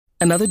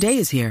Another day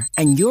is here,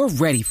 and you're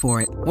ready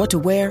for it. What to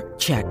wear?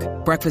 Check.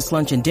 Breakfast,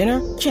 lunch, and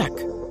dinner? Check.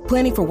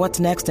 Planning for what's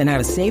next and how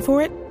to save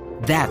for it?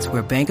 That's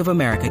where Bank of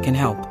America can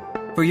help.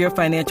 For your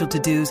financial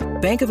to-dos,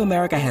 Bank of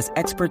America has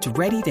experts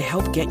ready to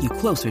help get you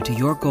closer to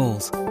your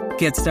goals.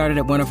 Get started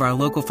at one of our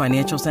local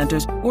financial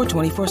centers or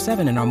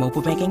 24/7 in our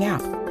mobile banking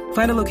app.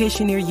 Find a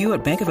location near you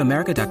at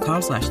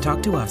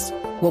bankofamerica.com/talktous.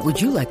 What would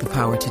you like the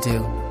power to do?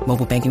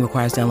 Mobile banking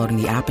requires downloading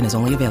the app and is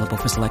only available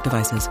for select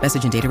devices.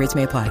 Message and data rates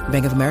may apply.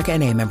 Bank of America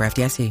N.A., member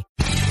FDIC.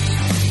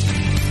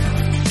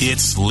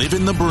 It's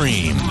Living the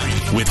Bream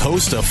with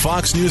host of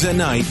Fox News at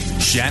Night,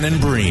 Shannon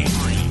Bream.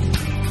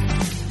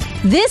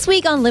 This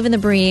week on Living the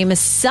Bream,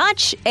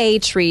 such a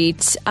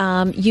treat.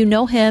 You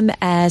know him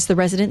as the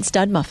resident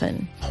stud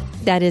muffin.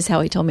 That is how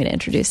he told me to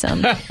introduce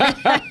him.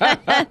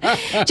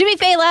 Jimmy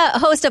Failla,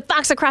 host of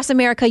Fox Across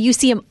America. You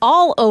see him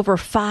all over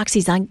Fox.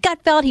 He's on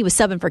Gutfeld. He was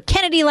subbing for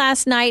Kennedy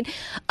last night.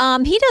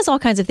 He does all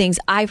kinds of things.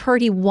 I've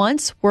heard he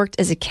once worked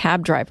as a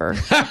cab driver,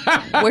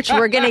 which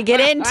we're going to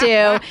get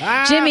into.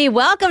 Jimmy,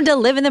 welcome to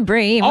Living the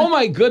Bream. Oh,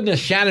 my goodness,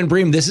 Shannon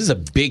Bream, this is a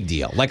big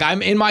deal. Like,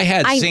 I'm in my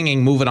head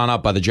singing Moving On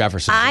Up by the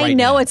Jeffersons I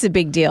know it's a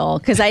big deal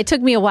because it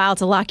took me a while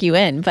to lock you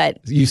in, but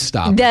you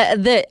stop.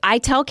 I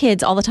tell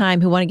kids all the time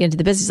who want to get into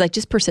the business, like,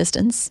 just persistence,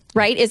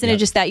 right? Isn't it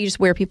just that you just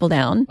wear people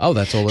down? Oh,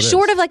 that's all it is.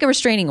 Short of like a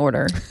restraining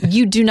order,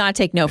 you do not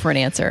take no for an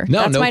answer. No,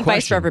 that's no my advice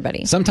question. for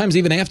everybody. Sometimes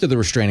even after the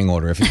restraining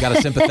order, if you've got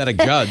a sympathetic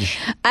judge.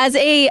 As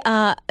a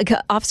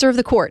officer of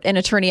the court and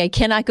attorney, I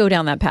cannot go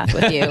down that path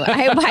with you.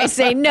 I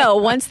say no.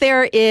 Once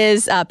there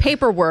is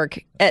paperwork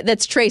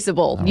that's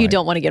traceable, you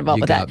don't want to get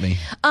involved with that. Me.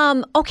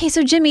 Okay,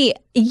 so Jimmy,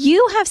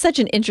 you have such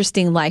an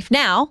interesting life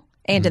now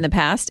and in the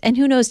past, and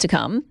who knows to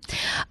come.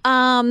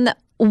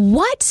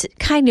 What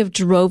kind of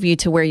drove you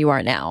to where you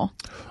are now?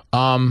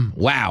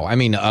 Wow. I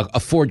mean, a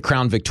Ford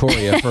Crown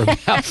Victoria for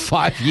about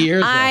 5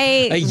 years.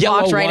 I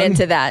walked right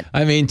into that.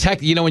 I mean,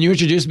 when you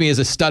introduced me as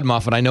a stud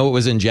muffin, I know it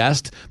was in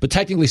jest, but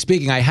technically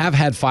speaking, I have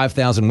had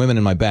 5,000 women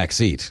in my back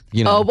seat.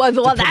 You know,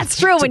 well, that's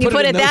true when you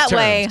put it that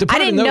way. I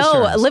didn't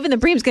know Living the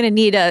Bream's going to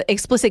need a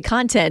explicit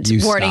content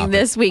warning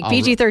this week,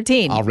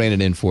 PG-13. I'll rein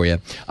it in for you.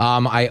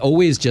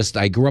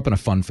 I grew up in a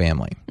fun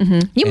family.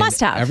 Mm-hmm. You must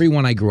have.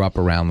 Everyone I grew up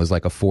around was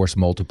like a force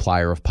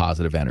multiplier of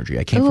positive energy.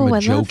 I came from a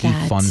jokey,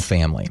 fun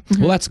family.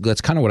 Mm-hmm. Well, that's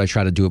kind of what I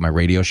try to do at my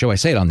radio show. I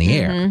say it on the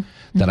air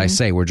that I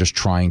say we're just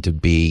trying to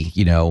be,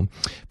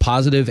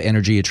 positive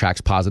energy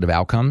attracts positive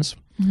outcomes.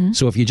 Mm-hmm.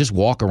 So if you just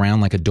walk around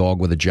like a dog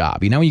with a job,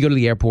 when you go to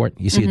the airport,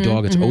 you see a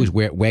dog, it's always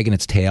wagging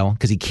its tail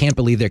because he can't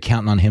believe they're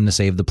counting on him to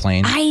save the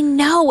plane. I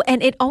know.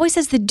 And it always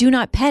has the do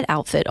not pet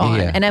outfit on.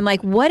 Yeah. And I'm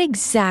like, what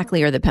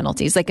exactly are the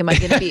penalties? Like, am I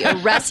going to be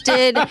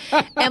arrested?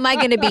 Am I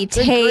going to be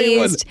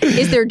tased?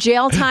 Is there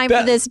jail time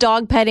for this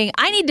dog petting?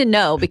 I need to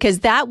know because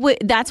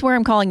that's where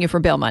I'm calling you for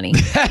bail money.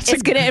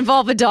 It's going to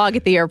involve a dog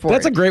at the airport.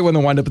 That's a great one to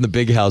wind up in the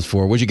big house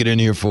for. What'd you get in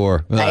here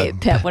for? I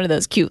pet one of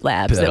those cute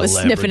labs that was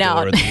sniffing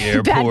out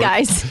bad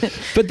guys.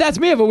 But that's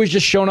me. I've always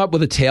just shown up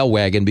with a tail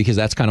wagging because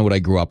that's kind of what I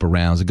grew up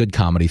around. It's a good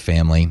comedy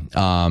family.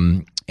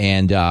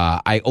 And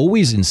I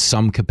always, in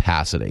some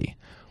capacity,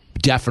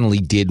 definitely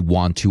did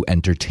want to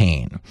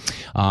entertain.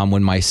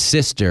 When my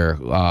sister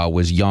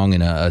was young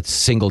and a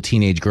single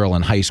teenage girl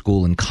in high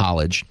school and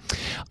college,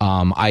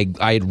 I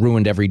had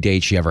ruined every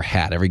date she ever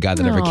had. Every guy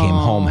that ever came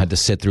home had to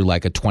sit through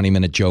like a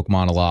 20-minute joke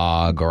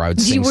monologue, or I would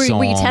sing songs.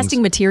 Were you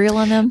testing material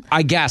on them?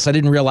 I guess. I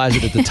didn't realize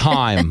it at the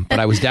time, but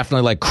I was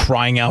definitely like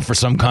crying out for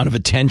some kind of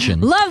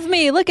attention. Love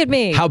me. Look at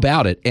me. How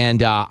about it?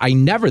 And I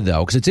never,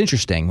 though, because it's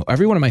interesting,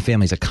 everyone in my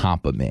family is a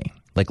comp of me.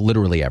 Like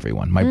literally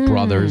everyone. My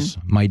brothers,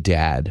 my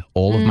dad,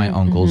 all of my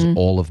uncles,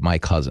 all of my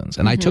cousins.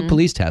 And I took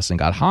police tests and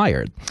got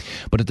hired.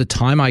 But at the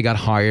time I got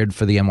hired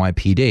for the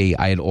NYPD,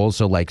 I had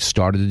also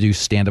started to do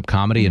stand-up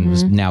comedy and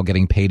was now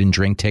getting paid in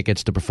drink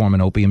tickets to perform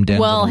an opium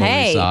den on the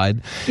Lower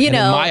Side. In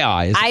my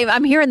eyes,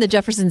 I'm hearing the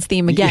Jeffersons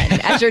theme again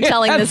as you're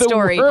telling this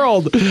story.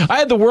 I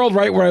had the world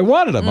right where I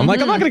wanted them. I'm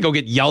like, I'm not going to go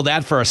get yelled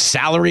at for a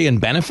salary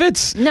and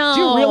benefits. No,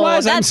 do you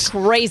realize that's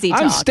crazy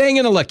talk. I'm staying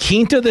in a La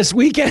Quinta this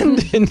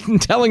weekend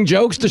and telling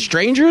jokes to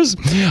strangers.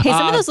 Hey,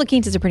 some of those La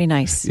Quintas are pretty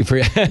nice.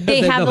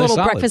 They have a little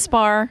breakfast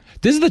bar.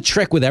 This is the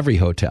trick with every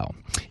hotel.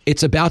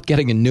 It's about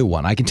getting a new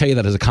one. I can tell you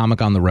that as a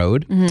comic on the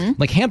road.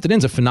 Like Hampton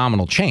Inn's a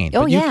phenomenal chain.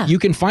 But you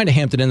can find a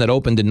Hampton Inn that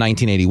opened in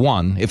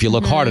 1981 if you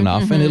look hard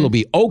enough, and it'll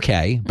be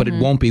okay, but it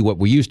won't be what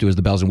we used to as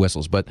the bells and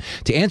whistles. But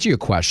to answer your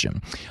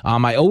question,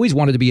 I always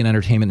wanted to be in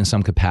entertainment in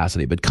some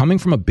capacity, but coming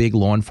from a big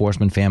law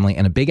enforcement family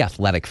and a big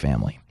athletic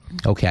family,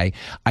 okay,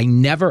 I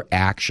never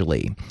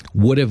actually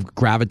would have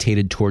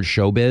gravitated towards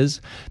showbiz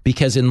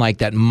because in like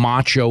that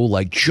macho,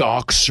 like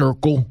jock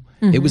circle,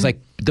 it was like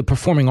the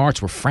performing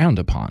arts were frowned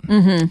upon.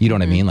 You know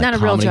what I mean? Like not a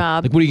real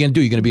job. Like, what are you going to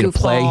do? You're going to be in a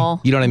play?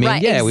 You know what I mean?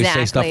 Right, yeah, we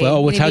say stuff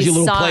like, how's your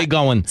little play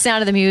going?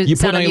 Sound of the music. You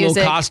put on your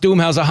little costume.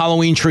 How's a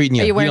Halloween treating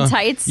you? Are you wearing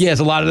tights? Yeah, there's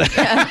a lot of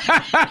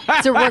that.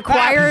 It's a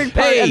required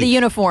part of the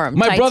uniform.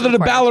 My brother, the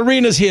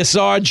ballerina's here,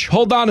 Sarge.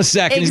 Hold on a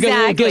second. Exactly.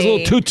 He's got his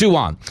little tutu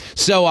on.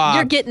 So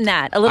you're getting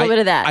that, a little bit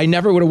of that. I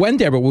never would have went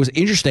there, but what was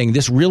interesting,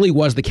 this really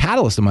was the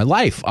catalyst of my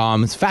life.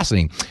 It's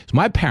fascinating. So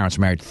my parents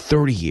were married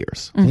 30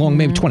 years, long,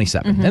 maybe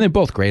 27, and they're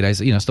both great. I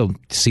still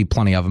see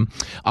plenty of them.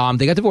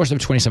 They got divorced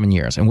after 27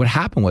 years, and what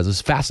happened was, it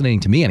was fascinating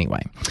to me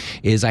anyway,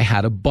 is I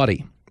had a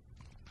buddy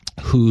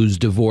whose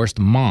divorced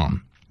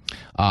mom,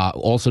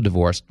 also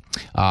divorced.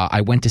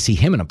 I went to see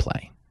him in a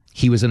play.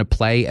 He was in a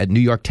play at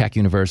New York Tech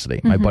University.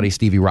 My buddy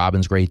Stevie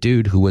Robbins, great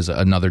dude, who was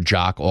another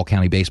jock,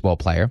 all-county baseball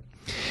player.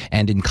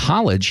 And in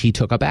college, he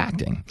took up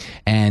acting.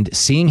 And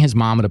seeing his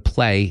mom at a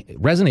play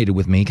resonated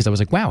with me because I was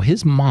like, wow,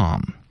 his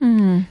mom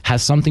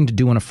has something to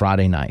do on a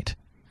Friday night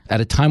at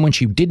a time when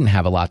she didn't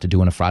have a lot to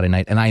do on a Friday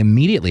night. And I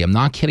immediately, I'm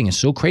not kidding, it's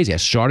so crazy, I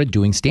started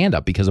doing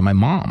stand-up because of my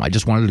mom. I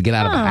just wanted to get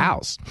out of the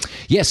house.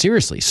 Yeah,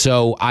 seriously.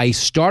 So I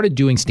started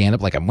doing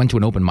stand-up. Like, I went to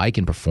an open mic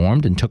and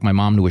performed and took my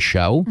mom to a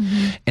show.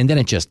 And then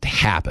it just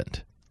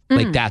happened.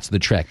 Like, that's the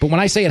trick. But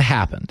when I say it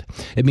happened,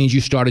 it means you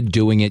started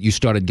doing it, you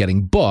started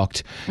getting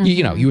booked.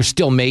 You were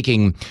still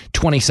making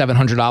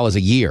 $2,700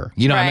 a year.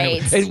 You know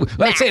right. what I mean?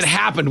 Let's say it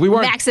happened. We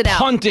weren't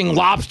punting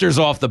lobsters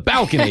off the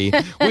balcony.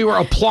 We were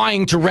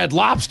applying to Red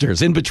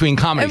Lobsters in between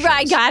comedy shows.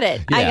 I got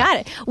it. Yeah. I got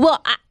it.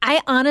 Well,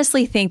 I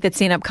honestly think that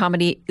stand-up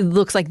comedy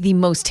looks like the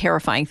most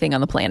terrifying thing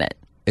on the planet.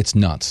 It's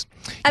nuts.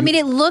 I mean,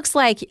 it looks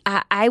like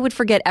I would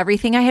forget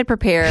everything I had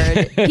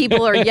prepared.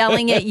 People are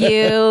yelling at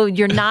you.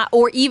 You're not,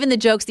 or even the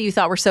jokes that you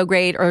thought were so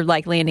great are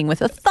like landing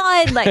with a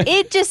thud. Like,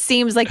 it just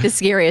seems like the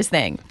scariest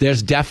thing.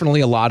 There's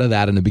definitely a lot of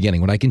that in the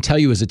beginning. What I can tell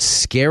you is it's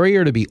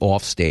scarier to be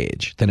off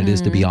stage than it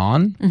is to be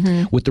on.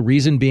 With the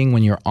reason being,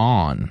 when you're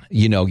on,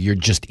 you're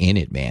just in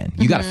it, man.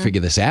 You got to figure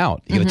this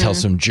out. You got to tell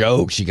some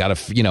jokes. You got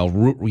to,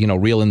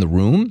 reel in the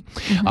room.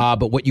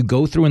 But what you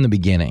go through in the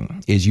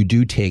beginning is you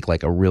do take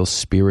like a real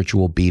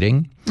spiritual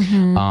beating.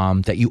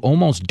 That you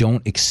almost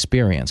don't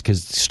experience.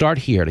 Because start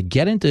here, to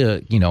get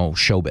into,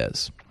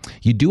 showbiz,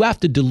 you do have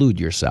to delude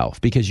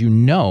yourself because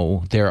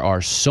there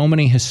are so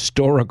many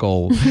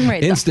historical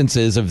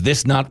instances of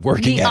this not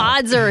working out. The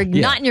odds are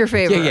not in your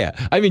favor. Yeah.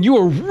 I mean, you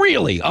are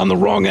really on the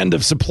wrong end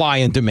of supply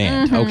and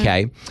demand,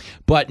 okay?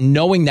 But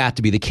knowing that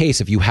to be the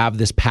case, if you have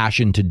this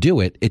passion to do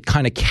it, it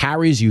kind of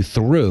carries you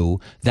through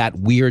that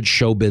weird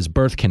showbiz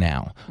birth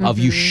canal of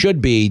you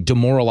should be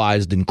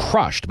demoralized and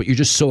crushed, but you're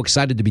just so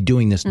excited to be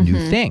doing this new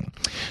thing.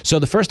 So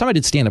the first time I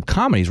did stand-up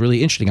comedy is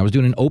really interesting. I was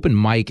doing an open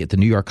mic at the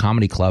New York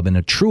Comedy Club, and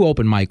a true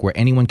open mic where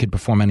anyone could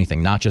perform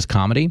anything, not just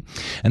comedy.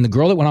 And the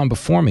girl that went on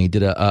before me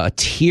did a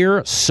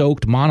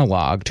tear-soaked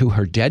monologue to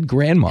her dead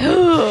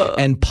grandmother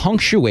and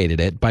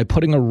punctuated it by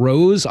putting a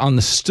rose on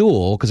the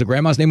stool, because her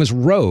grandma's name was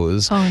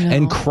Rose,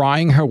 and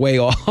crying her way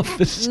off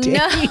the stage.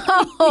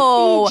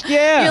 No.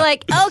 Yeah. You're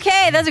like,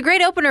 okay, that's a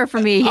great opener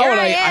for me. Here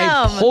I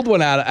am. I pulled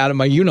one out of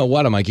my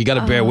you-know-what. I'm like, you got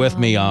to bear with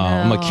me.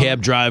 I'm a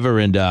cab driver,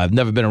 and I've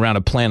never been around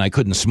a plant I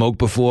couldn't smoke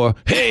before.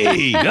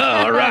 Hey,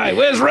 all right,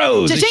 where's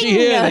Rose? Is she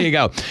here? There you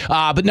go.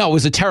 But no, it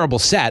was a terrible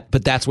set,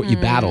 but that's what you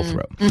battle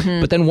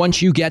through. But then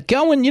once you get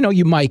going,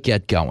 you might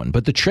get going.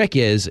 But the trick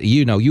is,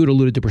 you had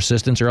alluded to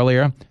persistence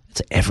earlier.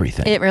 It's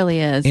everything. It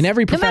really is. In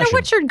every profession. No matter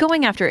what you're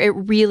going after, it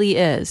really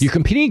is. You're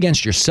competing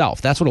against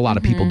yourself. That's what a lot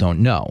of people don't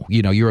know.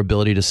 Your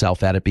ability to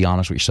self-edit, be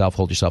honest with yourself,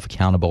 hold yourself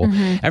accountable.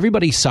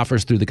 Everybody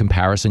suffers through the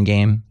comparison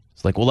game.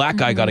 It's like, well, that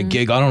guy got a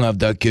gig. I don't have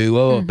that gig.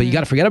 Oh, but you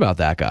got to forget about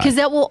that guy. Because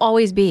that will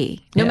always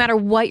be. No matter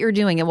what you're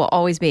doing, it will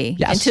always be.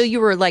 Yes. Until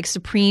you were like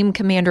supreme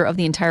commander of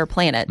the entire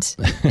planet.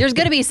 There's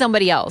going to be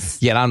somebody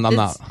else. Yeah, I'm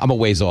not. I'm a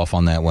ways off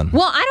on that one.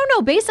 Well, I don't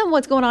know. Based on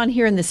what's going on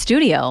here in the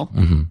studio,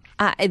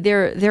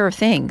 there are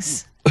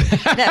things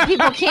that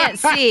people can't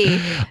see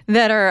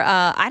that are,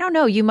 I don't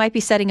know, you might be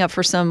setting up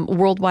for some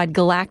worldwide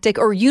galactic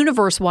or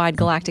universe-wide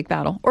galactic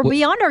battle or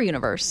beyond our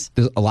universe.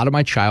 A lot of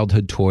my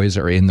childhood toys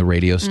are in the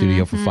radio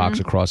studio for Fox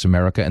across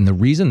America. And the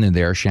reason they're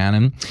there,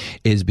 Shannon,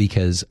 is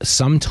because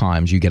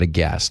sometimes you get a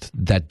guest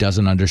that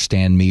doesn't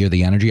understand me or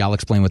the energy. I'll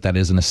explain what that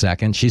is in a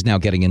second. She's now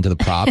getting into the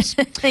props.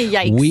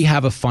 Yikes. We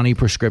have a funny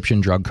prescription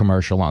drug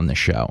commercial on the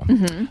show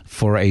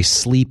for a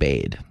sleep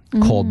aid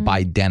called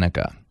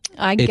Bidenica.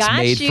 It's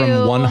made from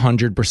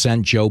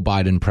 100% Joe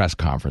Biden press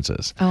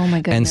conferences. Oh, my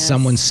goodness. And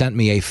someone sent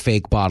me a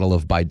fake bottle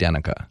of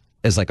Bidenica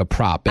as like a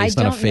prop based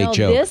on a fake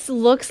joke. This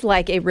looks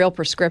like a real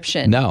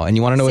prescription. No, and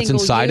you want to know what's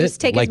inside it?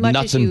 Take like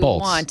nuts and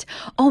bolts. Want.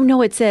 Oh,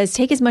 no, it says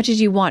take as much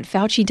as you want.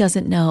 Fauci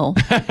doesn't know.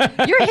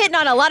 You're hitting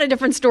on a lot of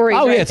different stories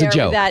it's a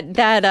joke.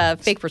 That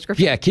fake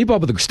prescription. Yeah, keep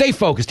up with it. Stay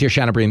focused here,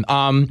 Shannon Bream.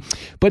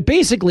 But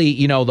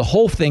basically, the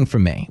whole thing for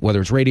me, whether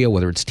it's radio,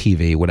 whether it's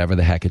TV, whatever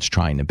the heck it's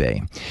trying to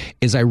be,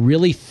 is I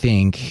really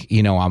think,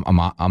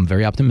 I'm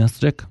very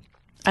optimistic.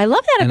 I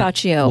love that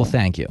about you. Well,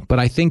 thank you. But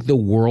I think the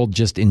world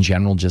just in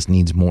general just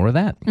needs more of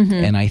that.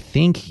 And I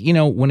think,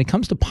 when it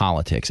comes to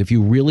politics, if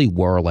you really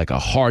were like a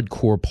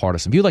hardcore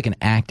partisan, if you're like an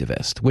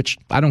activist, which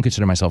I don't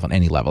consider myself on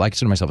any level, I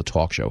consider myself a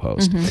talk show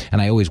host.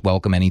 And I always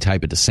welcome any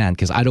type of dissent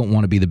because I don't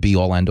want to be the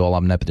be-all, end-all,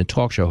 omnipotent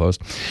talk show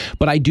host.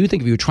 But I do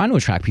think if you're trying to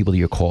attract people to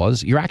your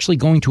cause, you're actually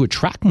going to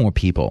attract more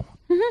people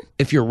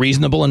if you're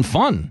reasonable and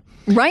fun.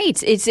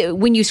 Right. It's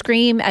when you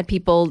scream at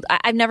people.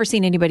 I've never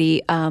seen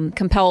anybody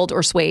compelled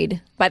or swayed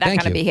by that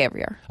kind of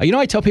behavior.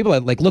 I tell people,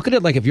 like, look at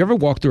it like if you ever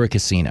walk through a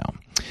casino,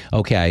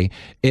 okay,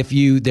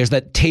 there's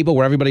that table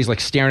where everybody's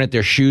like staring at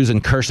their shoes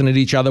and cursing at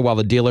each other while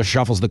the dealer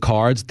shuffles the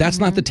cards. That's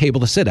not the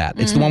table to sit at.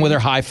 It's the one where they're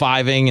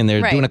high-fiving and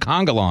they're doing a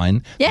conga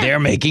line. Yeah. They're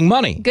making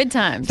money. Good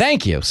times.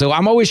 Thank you. So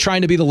I'm always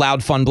trying to be the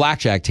loud, fun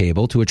blackjack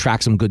table to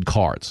attract some good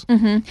cards.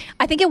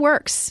 I think it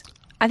works.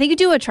 I think you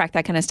do attract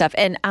that kind of stuff.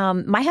 And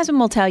my husband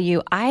will tell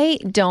you, I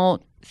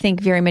don't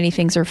think very many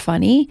things are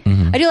funny.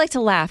 I do like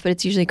to laugh, but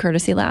it's usually a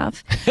courtesy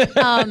laugh.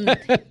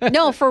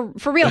 No, for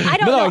real. I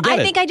don't know. I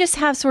think I just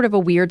have sort of a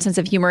weird sense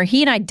of humor.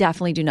 He and I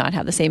definitely do not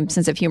have the same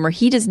sense of humor.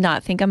 He does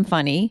not think I'm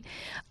funny.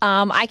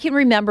 I can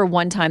remember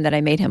one time that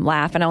I made him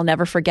laugh, and I'll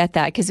never forget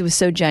that because it was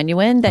so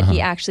genuine that he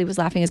actually was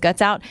laughing his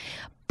guts out.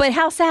 But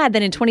how sad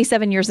that in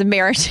 27 years of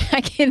marriage,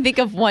 I can't think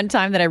of one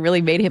time that I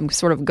really made him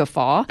sort of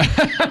guffaw.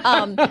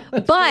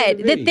 But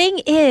the thing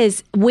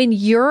is, when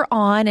you're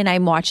on and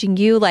I'm watching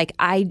you, like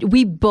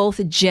we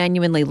both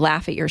genuinely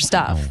laugh at your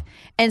stuff.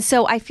 And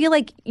so I feel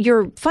like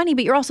you're funny,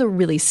 but you're also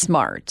really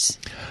smart.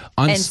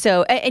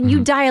 And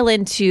you dial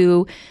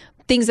into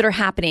things that are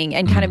happening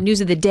and kind of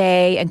news of the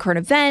day and current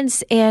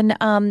events. And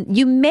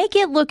you make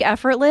it look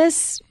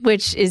effortless,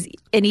 which is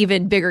an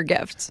even bigger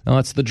gift. No,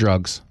 that's the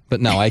drugs. But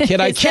no, I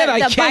kid.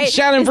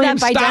 Shannon Bream,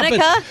 stop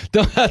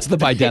it. That's the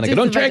Bidenica.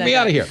 Don't drag me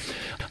out of here.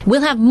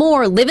 We'll have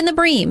more Live in the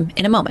Bream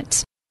in a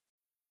moment.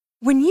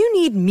 When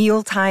you need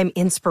mealtime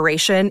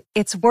inspiration,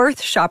 it's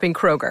worth shopping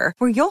Kroger,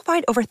 where you'll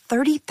find over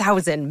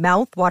 30,000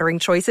 mouth-watering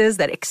choices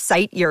that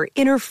excite your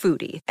inner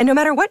foodie. And no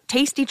matter what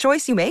tasty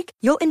choice you make,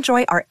 you'll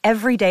enjoy our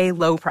everyday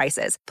low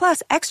prices,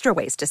 plus extra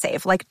ways to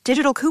save, like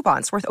digital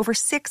coupons worth over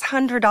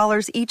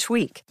 $600 each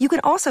week. You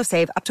can also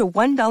save up to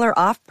 $1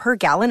 off per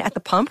gallon at the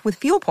pump with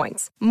fuel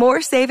points.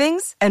 More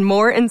savings and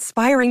more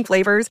inspiring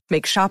flavors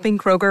make shopping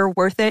Kroger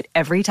worth it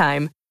every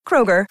time.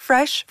 Kroger,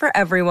 fresh for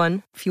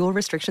everyone. Fuel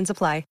restrictions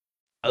apply.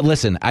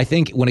 Listen, I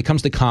think when it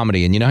comes to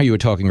comedy, and you know how you were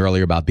talking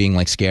earlier about being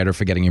like scared or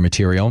forgetting your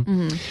material,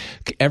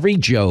 every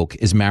joke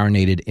is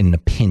marinated in an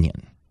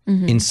opinion.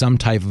 In some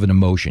type of an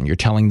emotion. You're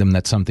telling them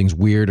that something's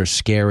weird or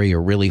scary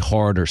or really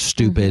hard or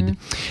stupid.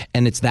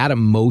 And it's that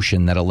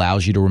emotion that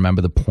allows you to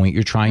remember the point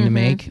you're trying to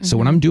make. So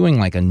when I'm doing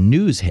like a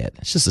news hit,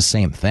 it's just the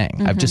same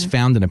thing. I've just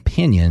found an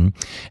opinion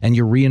and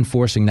you're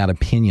reinforcing that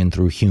opinion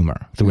through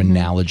humor, through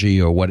analogy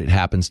or what it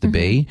happens to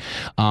be.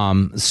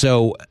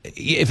 So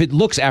if it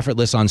looks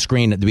effortless on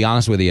screen, to be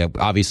honest with you,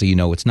 obviously you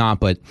know it's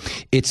not, but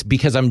it's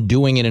because I'm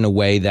doing it in a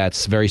way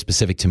that's very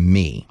specific to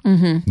me,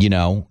 you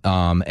know?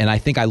 And I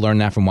think I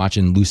learned that from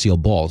watching Lucille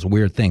Ball. It's a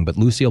weird thing, but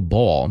Lucille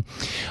Ball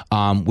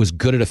was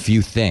good at a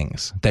few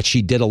things that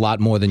she did a lot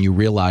more than you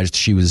realized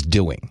she was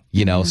doing.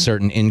 You know,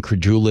 certain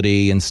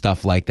incredulity and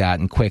stuff like that,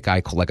 and like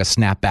a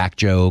snapback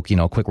joke, you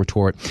know, a quick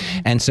retort.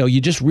 And so you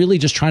just really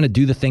just trying to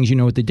do the things you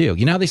know what to do.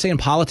 You know how they say in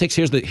politics,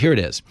 here it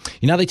is.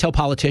 You know how they tell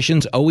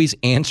politicians, always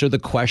answer the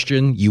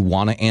question you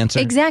want to answer?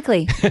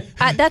 Exactly.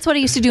 That's what I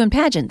used to do in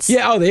pageants.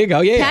 Yeah, oh, there you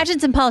go. Yeah,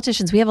 pageants and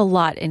politicians, we have a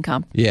lot in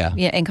common. Yeah,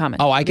 in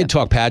common. Oh, I could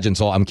talk pageants.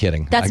 I'm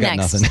kidding. That's I got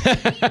next.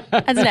 Nothing.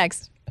 That's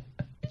next.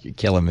 You're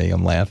killing me.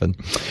 I'm laughing.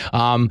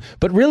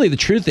 But really, the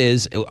truth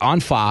is, on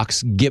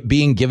Fox,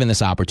 being given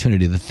this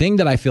opportunity, the thing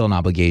that I feel an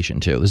obligation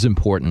to, this is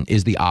important,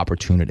 is the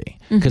opportunity.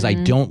 Because I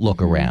don't look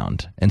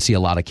around and see a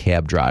lot of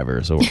cab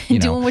drivers or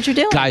doing what you're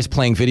doing. Guys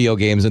playing video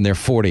games in their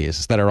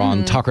 40s that are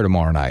on Tucker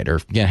tomorrow night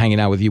or hanging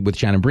out with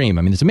Shannon Bream.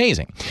 I mean, it's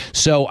amazing.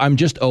 So I'm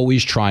just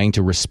always trying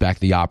to respect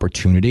the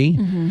opportunity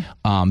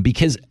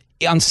because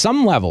on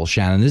some level,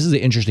 Shannon, this is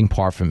the interesting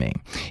part for me,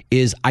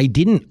 is I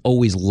didn't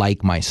always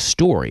like my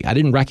story. I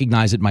didn't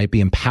recognize it might be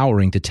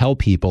empowering to tell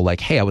people like,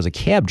 hey, I was a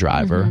cab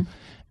driver.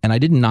 And I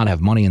did not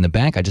have money in the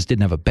bank. I just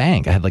didn't have a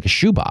bank. I had like a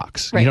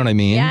shoebox. Right. You know what I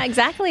mean? Yeah,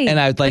 exactly. And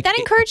I like, but that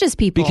encourages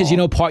people. Because,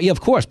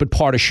 of course. But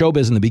part of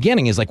showbiz in the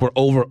beginning is like we're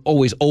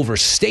always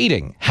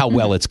overstating how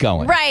well it's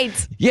going.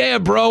 Right. Yeah,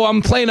 bro,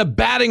 I'm playing a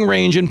batting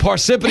range in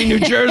Parsippany, New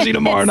Jersey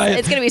tomorrow night.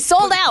 It's going to be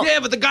sold out.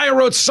 Yeah, but the guy who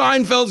wrote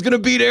Seinfeld's going to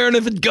be there, and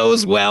if it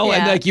goes well,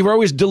 and like you were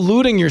always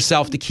deluding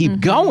yourself to keep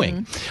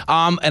going.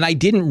 And I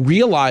didn't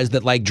realize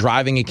that like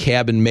driving a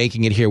cab and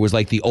making it here was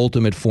like the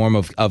ultimate form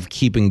of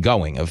keeping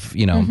going,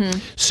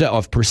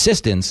 of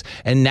persistence.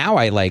 And now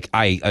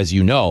as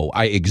you know,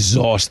 I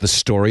exhaust the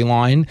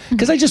storyline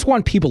because I just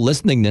want people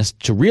listening this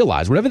to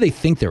realize whatever they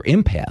think their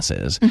impasse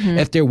is,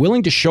 if they're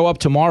willing to show up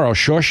tomorrow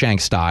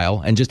Shawshank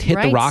style and just hit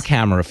the rock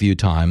hammer a few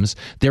times,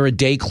 they're a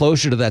day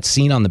closer to that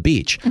scene on the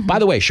beach. By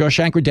the way,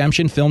 Shawshank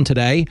Redemption film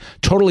today,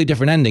 totally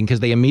different ending because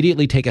they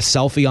immediately take a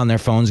selfie on their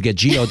phones, get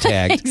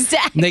geotagged.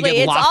 Exactly. And they get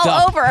it's locked all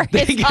up. over.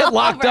 They get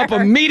locked up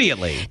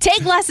immediately.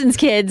 Take lessons,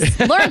 kids.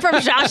 Learn from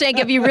Shawshank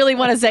if you really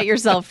want to set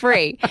yourself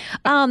free.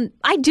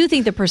 I do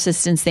think the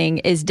persistence thing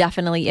is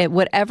definitely it.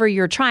 Whatever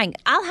you're trying,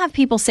 I'll have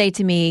people say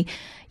to me,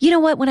 you know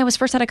what, when I was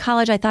first out of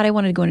college, I thought I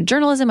wanted to go into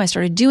journalism. I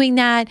started doing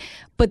that.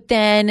 But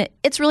then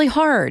it's really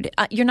hard.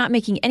 You're not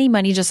making any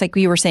money, just like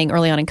you were saying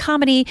early on in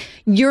comedy.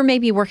 You're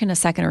maybe working a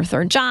second or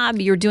third job.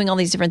 You're doing all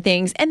these different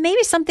things. And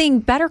maybe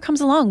something better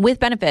comes along with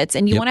benefits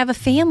and you want to have a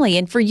family.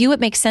 And for you, it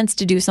makes sense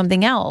to do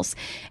something else.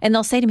 And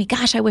they'll say to me,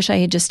 gosh, I wish I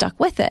had just stuck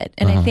with it.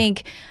 And I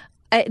think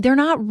they're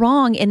not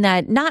wrong in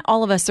that not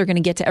all of us are going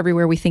to get to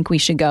everywhere we think we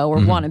should go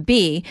or want to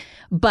be.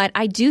 But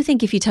I do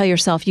think if you tell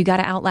yourself you got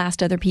to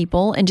outlast other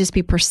people and just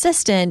be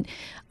persistent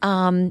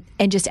and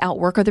just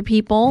outwork other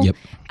people,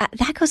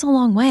 that goes a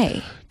long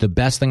way. The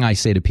best thing I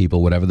say to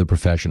people, whatever the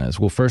profession is,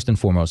 well, first and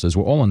foremost is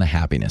we're all in the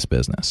happiness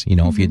business. You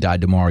know, if you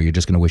died tomorrow, you're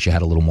just going to wish you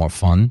had a little more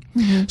fun.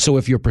 So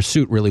if your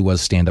pursuit really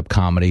was stand-up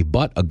comedy,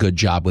 but a good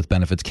job with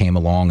benefits came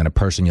along and a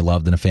person you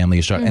loved and a family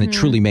you started, and it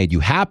truly made you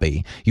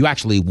happy, you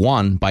actually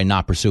won by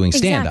not pursuing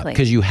stand-up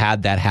because you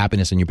had that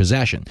happiness in your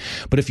possession.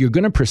 But if you're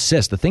going to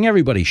persist, the thing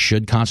everybody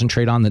should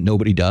concentrate on that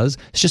nobody does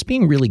is just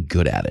being really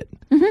good at it.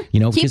 You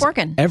know, keep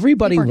working.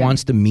 Everybody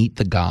wants to meet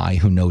the guy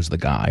who knows the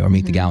guy, or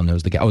meet the gal who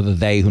knows the guy, or the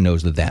they who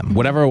knows the them.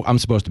 Whatever I'm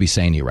supposed to be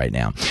saying to you right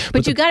now.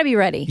 But you got to be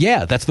ready.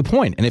 Yeah, that's the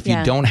point. And if you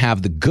don't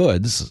have the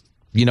goods,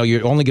 you know,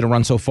 you're only going to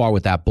run so far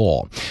with that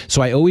ball.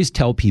 So I always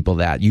tell people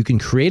that you can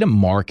create a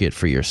market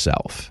for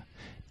yourself,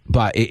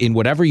 but in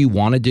whatever you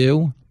want to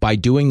do, by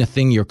doing the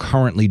thing you're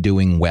currently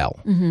doing well,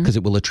 because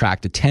it will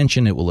attract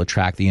attention, it will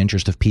attract the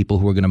interest of people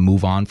who are going to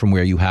move on from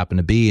where you happen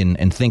to be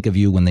and think of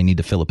you when they need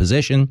to fill a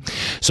position.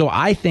 So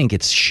I think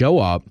it's show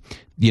up,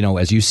 you know,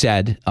 as you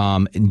said,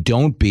 and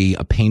don't be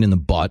a pain in the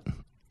butt.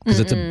 Because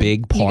it's a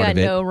big part of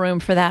it. You got no room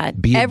for that.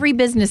 Every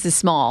business is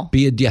small.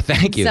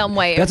 Thank you. In some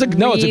way. It's a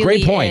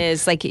great point.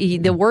 Is like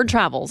the word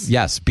travels.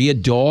 Yes. Be a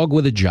dog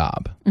with a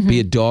job. Be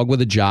a dog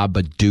with a job,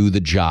 but do the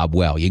job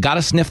well. You got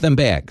to sniff them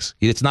bags.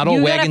 It's not all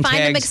wagon tags. You got to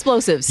find them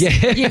explosives.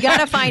 Yeah. You got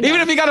to find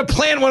Even if you got to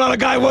plant one on a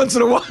guy once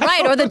in a while.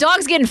 Right. Or the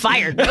dog's getting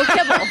fired. No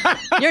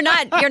kibble. You're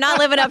not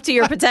living up to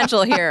your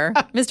potential here,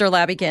 Mr.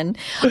 Labbykin.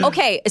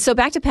 Okay. So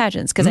back to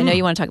pageants, because I know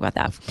you want to talk about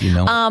that. You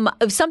know.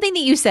 Something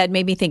that you said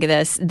made me think of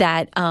this,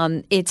 that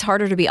it's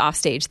harder to be off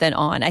stage than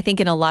on. I think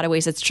in a lot of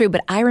ways it's true.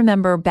 But I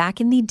remember back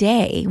in the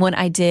day when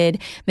I did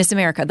Miss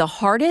America, the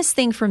hardest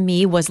thing for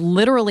me was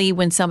literally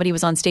when somebody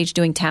was on stage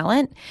doing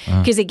talent,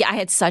 because I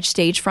had such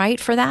stage fright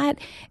for that.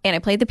 And I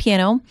played the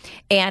piano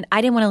and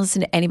I didn't want to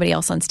listen to anybody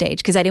else on stage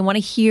because I didn't want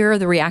to hear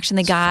the reaction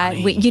they got.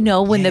 You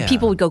know, when the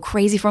people would go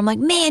crazy for them, like,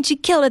 man, she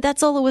killed it. That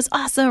solo was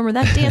awesome, or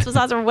that dance was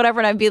awesome, or whatever.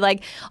 And I'd be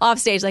like off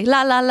stage, like,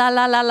 la, la, la,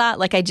 la, la, la.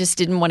 Like, I just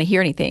didn't want to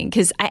hear anything.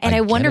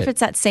 I wonder if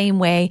it's that same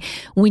way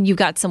when you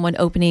got someone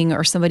opening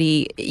or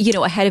somebody, you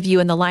know, ahead of you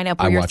in the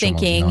lineup where you're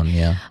thinking,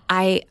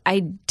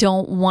 I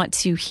don't want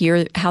to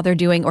hear how they're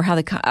doing or how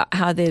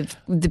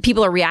the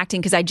people are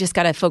reacting because I just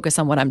got to focus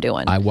on what I'm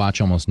doing. I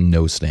watch almost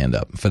no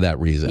stand-up for that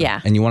reason.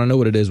 Yeah. And you want to know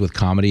what it is with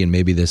comedy, and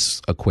maybe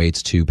this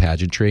equates to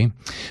pageantry,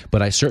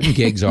 but certain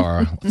gigs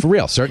are, for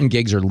real, certain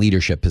gigs are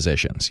leadership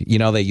positions. You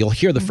know, you'll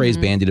hear the phrase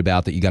bandied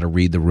about that you got to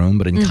read the room,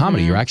 but in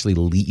comedy, you're actually,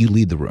 you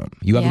lead the room.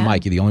 You have a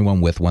mic, you're the only one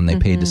with one, they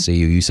paid to see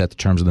you, you set the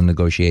terms of the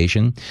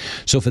negotiation.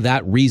 So for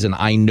that reason,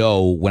 I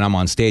know when I'm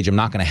on stage, I'm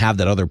not going to have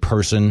that other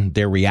person,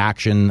 their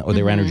reaction or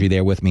their energy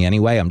there with me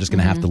anyway. I'm just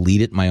going to have to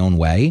lead it my own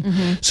way.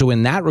 So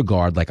in that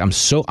regard, like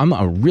I'm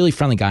a really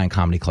friendly guy in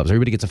comedy clubs.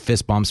 Everybody gets a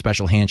fist bump,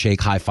 special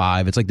handshake, high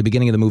five. It's like the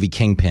beginning of the movie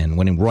Kingpin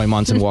when Roy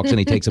Munson walks in,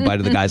 he takes a bite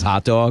of the guy's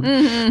hot dog.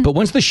 But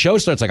once the show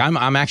starts, like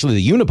I'm actually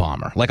the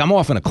Unabomber. Like I'm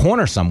off in a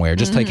corner somewhere,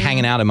 just like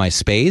hanging out in my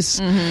space.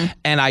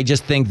 And I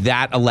just think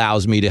that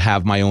allows me to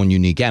have my own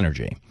unique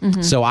energy.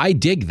 So I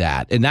dig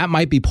that. And that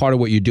might be part of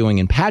what you're doing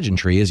in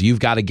pageantry is you've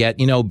got to get,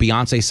 you know,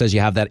 Beyonce says you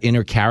have that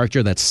inner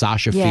character, that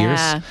Sasha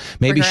Fierce.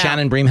 Maybe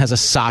Shannon Bream has a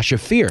Sasha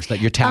Fierce that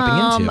you're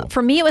tapping into.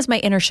 For me, it was my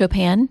inner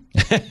Chopin.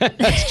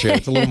 That's true.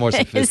 It's a little more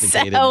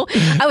sophisticated. So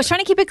I was trying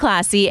to keep it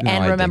classy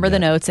and remember the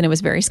notes, and it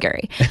was very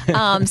scary.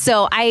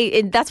 So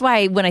that's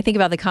why when I think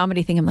about the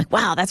comedy thing, I'm like,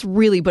 wow, that's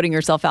really putting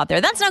yourself out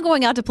there. That's not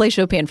going out to play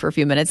Chopin for a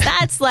few minutes.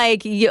 That's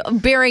like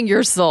bearing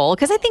your soul.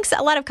 Because I think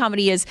a lot of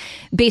comedy is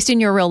based in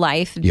your real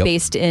life,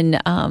 based in,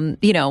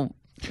 you know,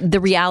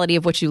 the reality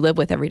of what you live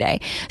with every day.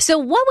 So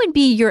what would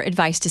be your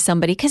advice to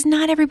somebody? Because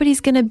not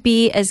everybody's going to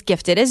be as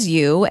gifted as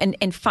you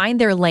and find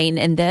their lane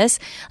in this.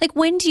 Like,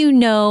 when do you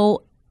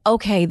know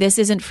okay, this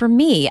isn't for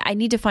me. I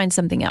need to find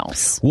something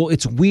else. Well,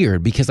 it's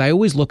weird because I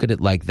always look at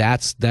it like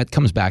that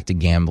comes back to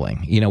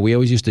gambling. You know, we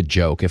always used to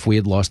joke if we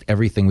had lost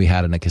everything we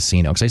had in a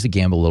casino, because I used to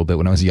gamble a little bit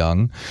when I was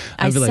young.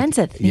 I sense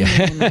a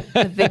theme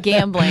with the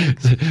gambling.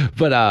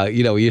 But,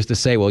 you know, we used to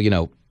say, well, you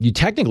know, you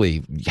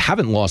technically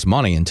haven't lost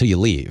money until you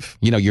leave.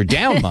 You know, you're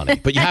down money,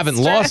 but you haven't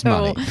lost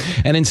money.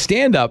 And in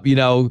stand-up, you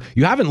know,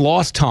 you haven't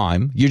lost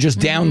time. You're just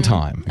down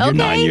time. You're okay,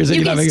 9 years,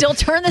 you can still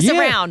turn this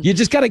around. You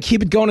just got to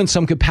keep it going in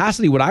some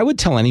capacity. What I would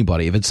tell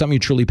anybody, if it's something you're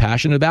truly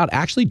passionate about,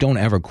 actually don't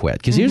ever quit.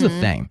 Because here's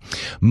the thing.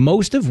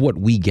 Most of what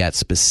we get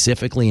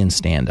specifically in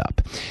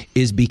stand-up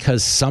is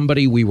because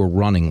somebody we were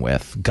running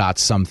with got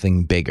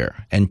something bigger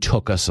and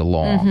took us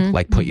along,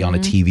 like put you on a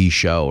TV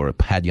show or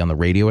had you on the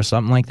radio or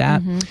something like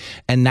that.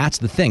 And that's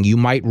the thing. You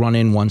might run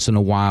in once in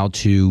a while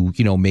to,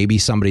 you know, maybe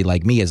somebody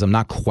like me, as I'm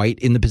not quite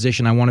in the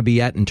position I want to be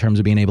at in terms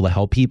of being able to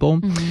help people.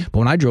 But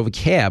when I drove a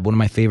cab, one of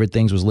my favorite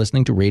things was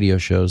listening to radio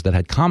shows that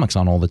had comics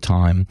on all the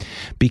time,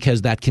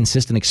 because that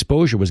consistent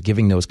exposure was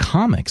giving those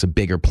comics a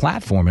bigger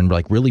platform and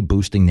like really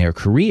boosting their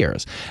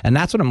careers. And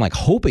that's what I'm like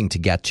hoping to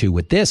get to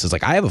with this is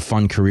like, I have a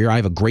fun career. I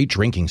have a great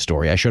drinking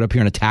story. I showed up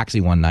here in a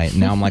taxi one night and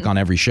now I'm like on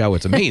every show.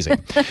 It's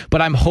amazing.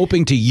 But I'm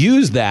hoping to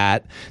use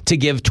that to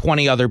give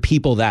 20 other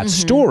people that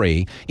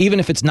story, even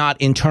if it's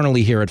not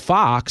internally here at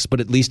Fox,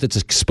 but at least it's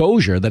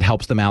exposure that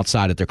helps them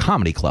outside at their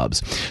comedy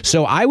clubs.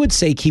 So I would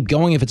say keep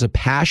going if it's a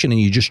passion and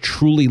you just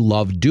truly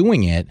love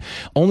doing it,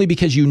 only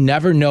because you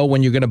never know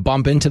when you're going to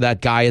bump into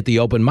that guy at the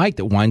open mic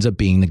that winds up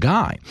being the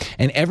guy.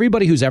 And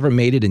everybody who's ever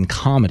made it in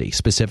comedy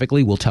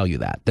specifically will tell you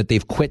that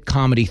they've quit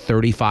comedy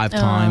 35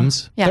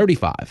 times,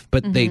 35,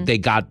 but they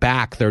got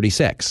back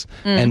 36.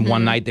 And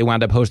one night they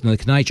wound up hosting the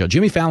Tonight Show.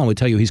 Jimmy Fallon would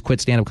tell you he's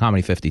quit stand-up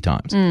comedy 50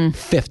 times.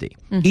 50.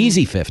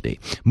 Easy 50.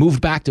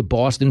 Moved back to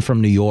Boston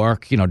from New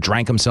York, you know,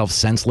 drank himself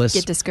senseless.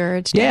 Get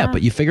discouraged. Yeah,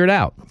 but you figure it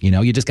out. You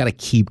know, you just got to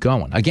keep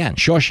going. Again,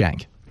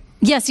 Shawshank.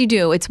 Yes, you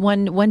do. It's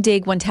one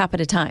dig, one tap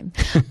at a time.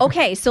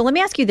 Okay, so let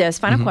me ask you this.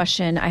 Final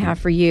question I have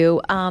for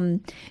you.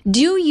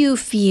 Do you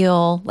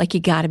feel like you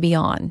got to be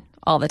on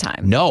all the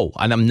time? No,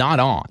 and I'm not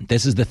on.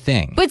 This is the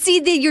thing. But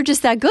see, you're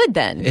just that good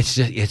then.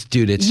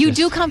 You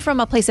do come from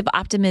a place of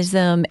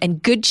optimism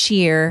and good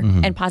cheer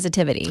and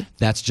positivity.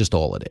 That's just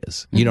all it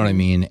is. You know what I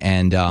mean?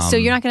 And so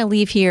you're not going to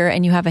leave here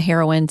and you have a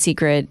heroin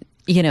secret,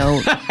 you know,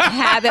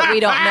 habit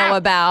we don't know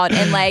about,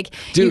 and like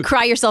you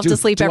cry yourself to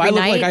sleep every night. Do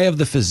I look like I have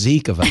the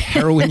physique of a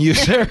heroin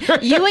user?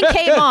 You and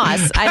Kate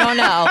Moss, I don't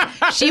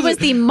know. She was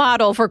the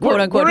model for quote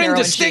unquote heroin. We're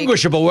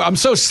indistinguishable. I'm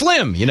so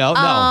slim, you know.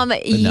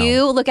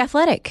 You look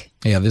athletic.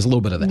 Yeah, there's a little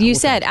bit of that. You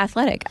said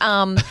athletic.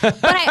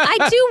 But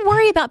I do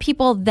worry about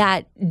people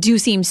that do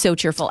seem so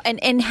cheerful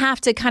and have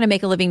to kind of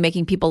make a living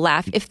making people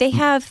laugh if they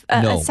have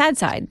a sad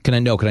side.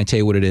 Can I tell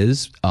you what it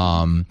is?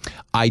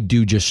 I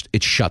do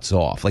it shuts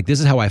off. Like, this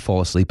is how I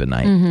fall asleep at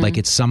night. Like,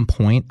 at some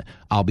point,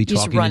 I'll be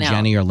talking to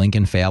Jenny or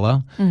Lincoln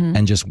Failla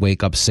and just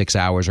wake up 6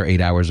 hours or 8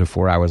 hours or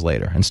 4 hours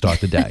later and start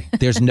the day.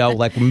 There's no,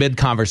 like,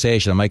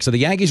 mid-conversation. I'm like, so the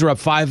Yankees are up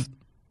 5...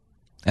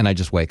 And I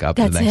just wake up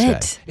the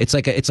next day.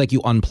 It's like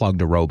you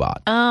unplugged a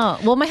robot. Oh,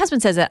 well, my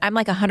husband says that I'm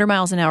like 100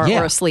 miles an hour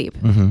or asleep.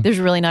 There's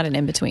really not an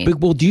in-between.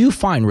 But, well, do you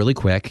find really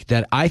quick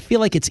that I feel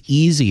like it's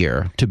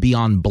easier to be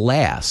on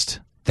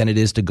blast than it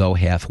is to go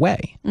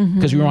halfway?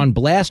 Because you're on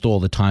blast all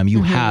the time.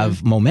 You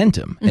have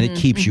momentum and it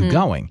keeps you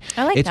going.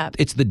 I like that.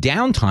 It's the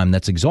downtime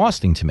that's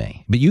exhausting to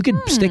me. But you could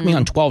stick me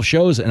on 12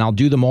 shows and I'll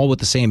do them all with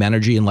the same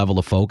energy and level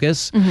of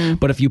focus.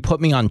 But if you put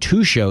me on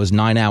 2 shows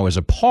 9 hours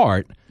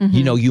apart,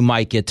 you know, you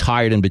might get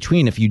tired in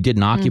between if you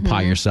didn't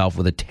occupy yourself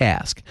with a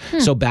task.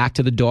 So back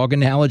to the dog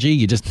analogy,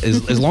 you just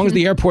as long as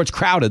the airport's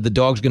crowded, the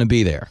dog's going to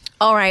be there.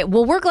 All right.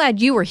 Well, we're glad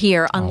you were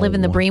here on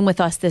Living the Bream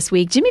with us this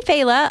week. Jimmy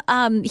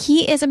Failla,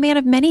 he is a man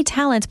of many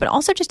talents, but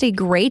also just a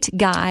great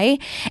guy.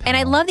 And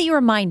I love that you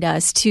remind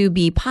us to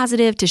be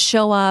positive, to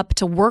show up,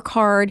 to work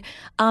hard,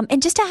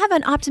 and just to have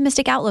an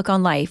optimistic outlook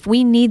on life.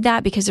 We need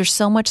that because there's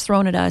so much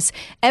thrown at us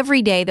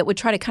every day that would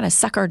try to kind of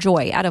suck our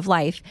joy out of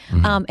life.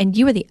 And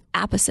you are the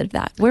opposite of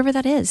that, wherever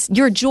that is.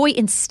 You're a joy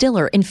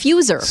instiller,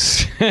 infuser.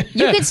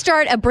 You could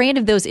start a brand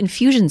of those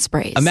infusion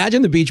sprays.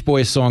 Imagine the Beach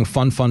Boys song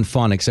Fun, Fun,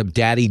 Fun, except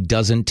Daddy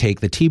doesn't take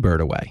the T-Bird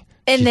away.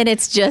 And then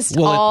it's just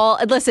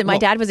listen, my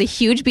dad was a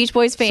huge Beach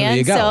Boys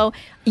fan. So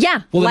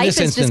yeah, life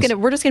is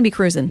we're just going to be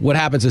cruising. What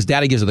happens is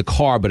Daddy gives her the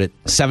car, but at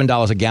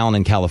 $7 a gallon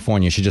in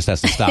California, she just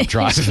has to stop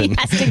driving.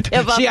 She has to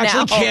give up She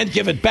actually now. can't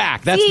give it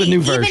back. That's the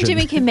new version. Even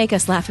Jimmy can make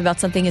us laugh about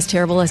something as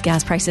terrible as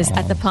gas prices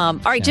at the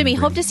pump. All right, Jimmy,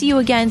 hope to see you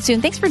again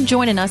soon. Thanks for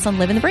joining us on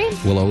Living the Bream.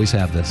 We'll always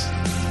have this.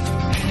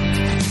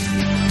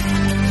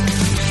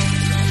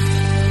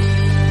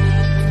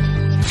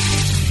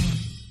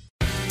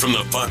 From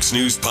the Fox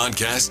News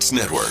Podcasts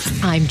Network.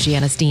 I'm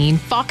Janice Dean,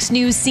 Fox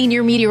News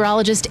senior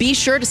meteorologist. Be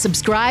sure to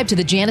subscribe to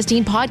the Janice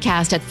Dean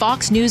podcast at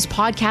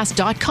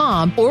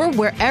foxnewspodcast.com or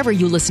wherever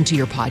you listen to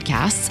your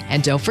podcasts.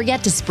 And don't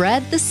forget to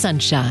spread the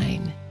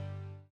sunshine.